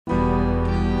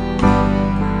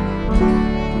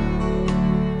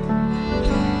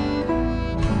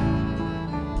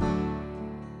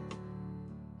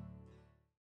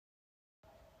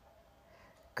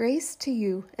Grace to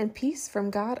you and peace from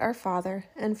God our Father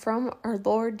and from our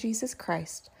Lord Jesus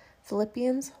Christ.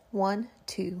 Philippians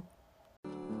 1:2.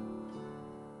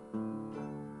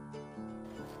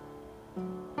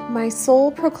 My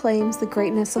soul proclaims the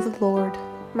greatness of the Lord.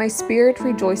 My spirit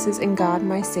rejoices in God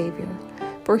my Savior,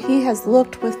 for he has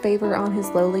looked with favor on his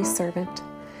lowly servant.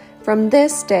 From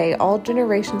this day all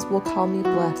generations will call me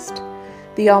blessed.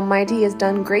 The Almighty has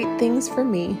done great things for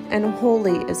me, and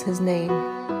holy is his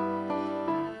name.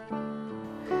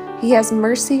 He has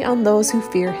mercy on those who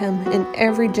fear him in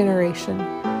every generation.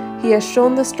 He has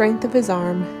shown the strength of his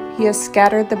arm. He has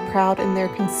scattered the proud in their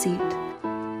conceit.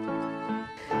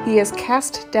 He has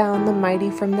cast down the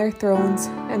mighty from their thrones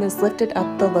and has lifted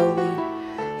up the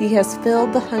lowly. He has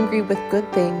filled the hungry with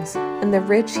good things, and the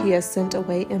rich he has sent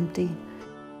away empty.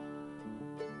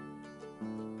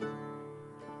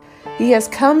 He has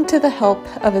come to the help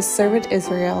of his servant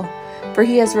Israel, for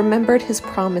he has remembered his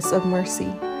promise of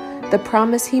mercy, the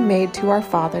promise he made to our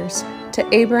fathers, to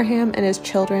Abraham and his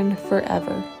children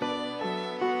forever.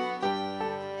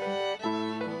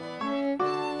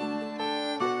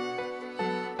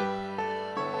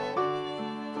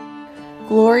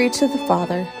 Glory to the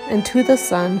Father, and to the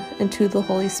Son, and to the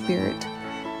Holy Spirit,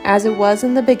 as it was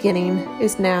in the beginning,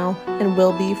 is now, and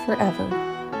will be forever.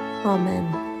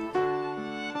 Amen.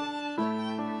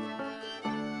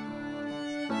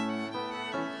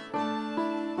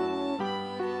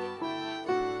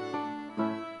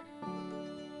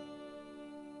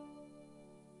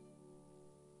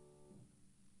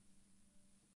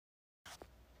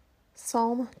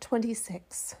 Psalm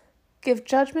 26. Give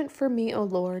judgment for me, O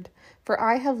Lord, for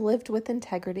I have lived with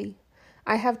integrity.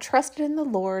 I have trusted in the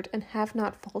Lord and have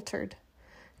not faltered.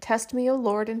 Test me, O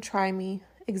Lord, and try me.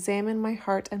 Examine my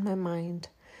heart and my mind.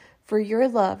 For your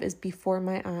love is before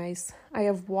my eyes. I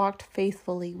have walked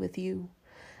faithfully with you.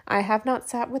 I have not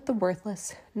sat with the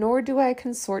worthless, nor do I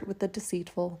consort with the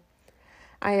deceitful.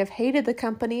 I have hated the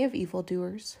company of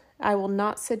evildoers. I will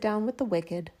not sit down with the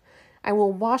wicked. I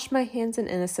will wash my hands in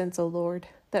innocence, O Lord,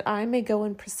 that I may go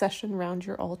in procession round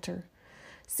your altar,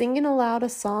 singing aloud a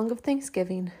song of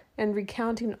thanksgiving and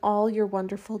recounting all your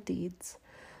wonderful deeds.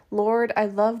 Lord, I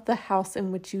love the house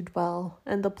in which you dwell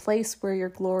and the place where your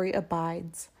glory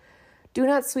abides. Do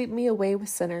not sweep me away with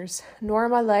sinners, nor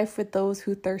my life with those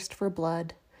who thirst for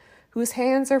blood, whose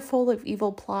hands are full of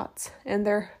evil plots and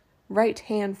their right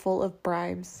hand full of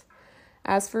bribes.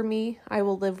 As for me, I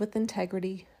will live with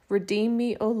integrity. Redeem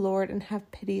me, O Lord, and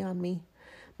have pity on me.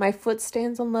 My foot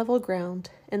stands on level ground.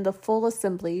 In the full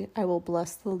assembly I will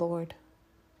bless the Lord.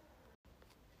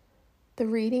 The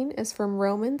reading is from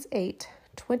Romans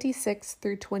 8:26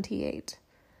 through 28.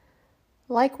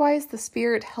 Likewise, the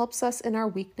Spirit helps us in our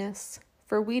weakness,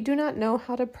 for we do not know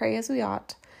how to pray as we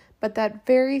ought, but that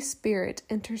very Spirit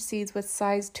intercedes with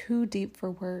sighs too deep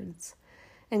for words.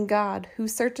 And God, who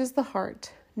searches the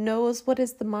heart, knows what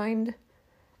is the mind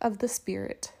of the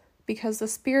Spirit, because the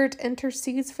Spirit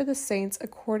intercedes for the saints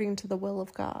according to the will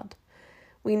of God.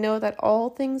 We know that all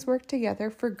things work together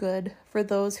for good for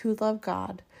those who love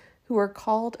God, who are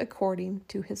called according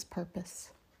to his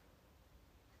purpose.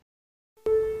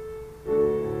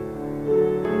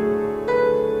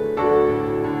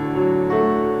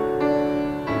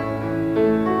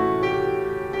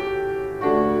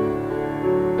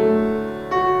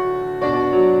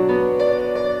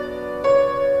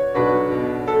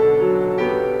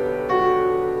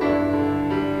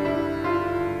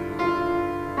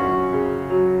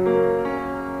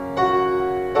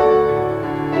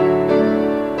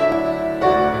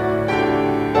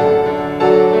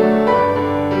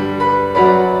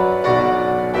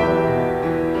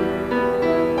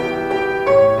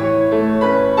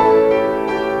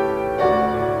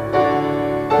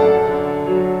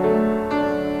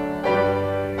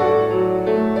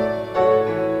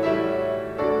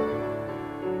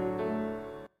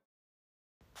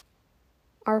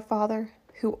 Our Father,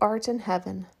 who art in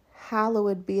heaven,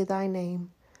 hallowed be thy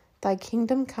name. Thy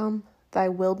kingdom come, thy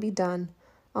will be done,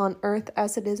 on earth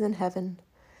as it is in heaven.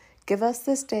 Give us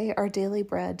this day our daily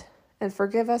bread, and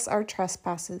forgive us our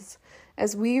trespasses,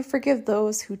 as we forgive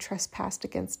those who trespass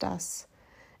against us.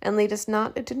 And lead us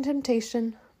not into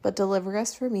temptation, but deliver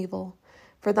us from evil.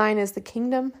 For thine is the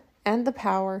kingdom, and the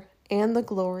power, and the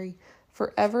glory,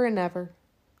 forever and ever.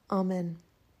 Amen.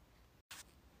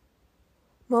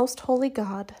 Most holy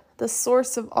God, the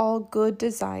source of all good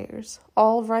desires,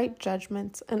 all right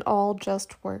judgments, and all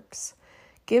just works,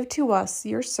 give to us,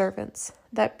 your servants,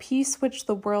 that peace which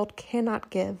the world cannot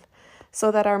give,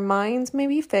 so that our minds may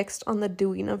be fixed on the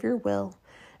doing of your will,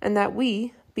 and that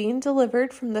we, being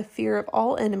delivered from the fear of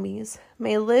all enemies,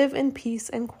 may live in peace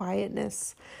and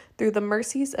quietness, through the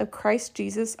mercies of Christ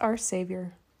Jesus our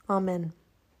Savior. Amen.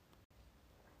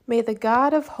 May the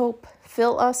God of hope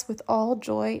fill us with all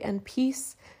joy and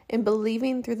peace in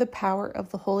believing through the power of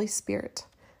the Holy Spirit.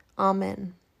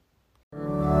 Amen.